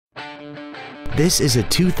This is a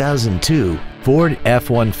 2002 Ford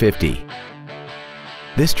F-150.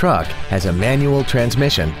 This truck has a manual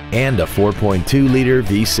transmission and a 4.2-liter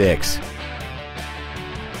V6.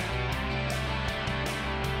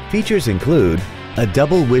 Features include a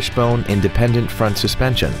double wishbone independent front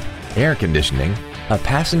suspension, air conditioning, a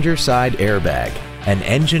passenger side airbag, an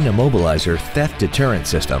engine immobilizer theft deterrent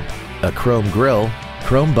system, a chrome grille,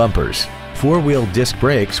 chrome bumpers, four-wheel disc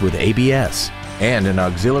brakes with ABS, and an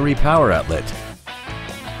auxiliary power outlet.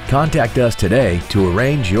 Contact us today to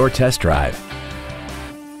arrange your test drive.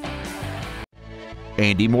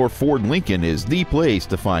 Andy Moore Ford Lincoln is the place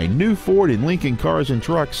to find new Ford and Lincoln cars and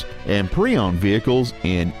trucks and pre-owned vehicles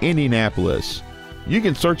in Indianapolis. You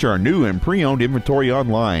can search our new and pre-owned inventory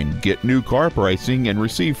online, get new car pricing, and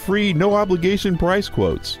receive free no-obligation price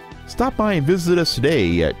quotes. Stop by and visit us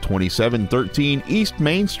today at 2713 East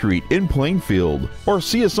Main Street in Plainfield, or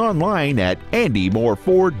see us online at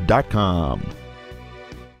andymoreford.com.